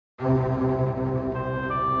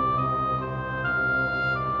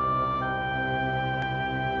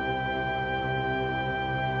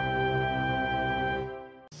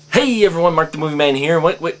Hey everyone, Mark the Movie Man here.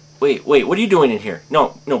 Wait, what are you doing in here? No,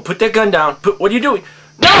 put that gun down. What are you doing?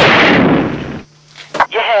 No!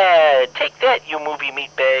 Yeah, take that, you movie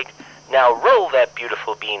meatbag. Now roll that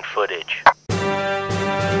beautiful bean footage.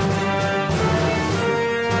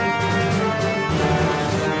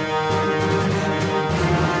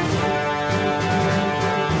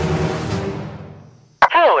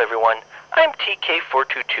 Hello everyone, I'm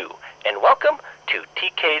TK422, and welcome to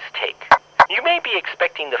TK's Take. You may be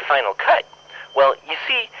expecting the final cut. Well, you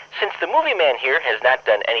see, since the Movie Man here has not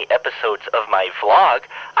done any episodes of my vlog,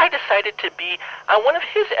 I decided to be on one of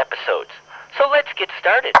his episodes. So let's get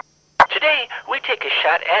started. Today, we take a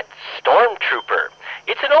shot at Stormtrooper.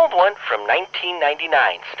 It's an old one from 1999,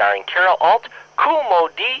 starring Carol Alt, Kool Moe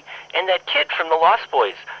Dee, and that kid from The Lost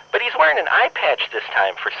Boys. But he's wearing an eye patch this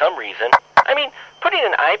time for some reason. I mean, putting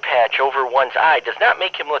an eye patch over one's eye does not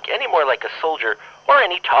make him look any more like a soldier or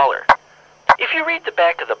any taller. If you read the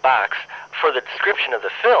back of the box for the description of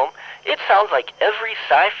the film, it sounds like every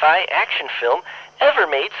sci-fi action film ever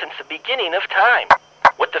made since the beginning of time.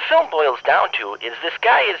 What the film boils down to is this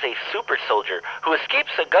guy is a super soldier who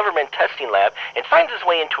escapes a government testing lab and finds his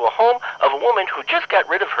way into a home of a woman who just got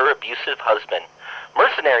rid of her abusive husband.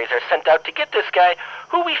 Mercenaries are sent out to get this guy,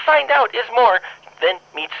 who we find out is more than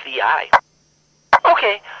meets the eye.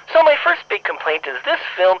 Okay, so my first big complaint is this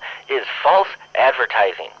film is false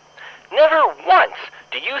advertising. Never once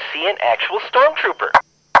do you see an actual Stormtrooper.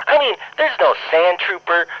 I mean, there's no Sand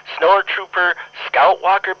Trooper, Snow Trooper, Scout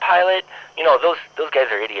Walker pilot. You know, those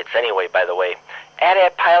guys are idiots anyway, by the way.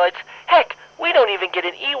 AT-AT pilots. Heck, we don't even get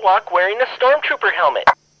an Ewok wearing a Stormtrooper helmet.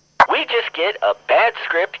 We just get a bad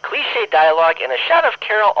script, cliche dialogue, and a shot of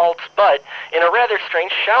Carol Alt's butt in a rather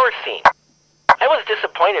strange shower scene. I was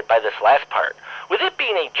disappointed by this last part. With it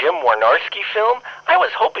being a Jim Wynorski film, I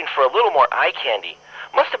was hoping for a little more eye candy.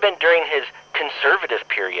 Must have been during his conservative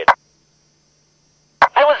period.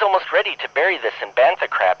 I was almost ready to bury this in bantha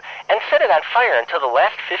crap and set it on fire until the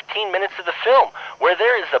last 15 minutes of the film, where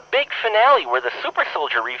there is a big finale where the super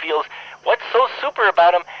soldier reveals what's so super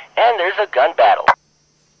about him, and there's a gun battle.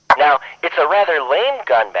 Now, it's a rather lame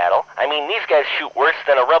gun battle. I mean, these guys shoot worse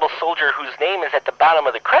than a rebel soldier whose name is at the bottom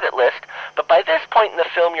of the credit list, but by this point in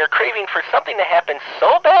the film, you're craving for something to happen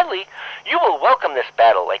so badly, you will welcome this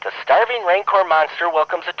battle like a starving Rancor monster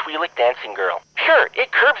welcomes a Twi'lek dancing girl. Sure,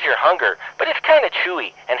 it curbs your hunger, but it's kind of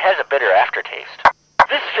chewy and has a bitter aftertaste.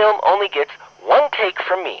 This film only gets one take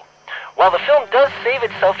from me. While the film does save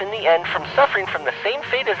itself in the end from suffering from the same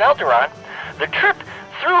fate as Alderaan, the trip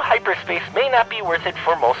through hyperspace may not be worth it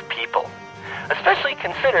for most people. Especially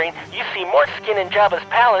considering you see more skin in Jabba's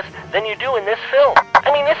palace than you do in this film.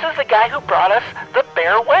 I mean, this is the guy who brought us the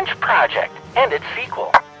Bear Wench Project and its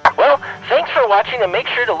sequel. Well, thanks for watching, and make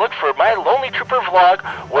sure to look for my Lonelytrooper vlog,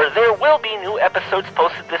 where there will be new episodes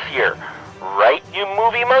posted this year. Right, you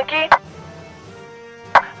movie monkey?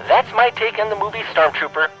 That's my take on the movie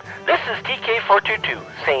Stormtrooper. This is TK422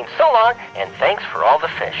 saying so long, and thanks for all the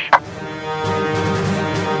fish.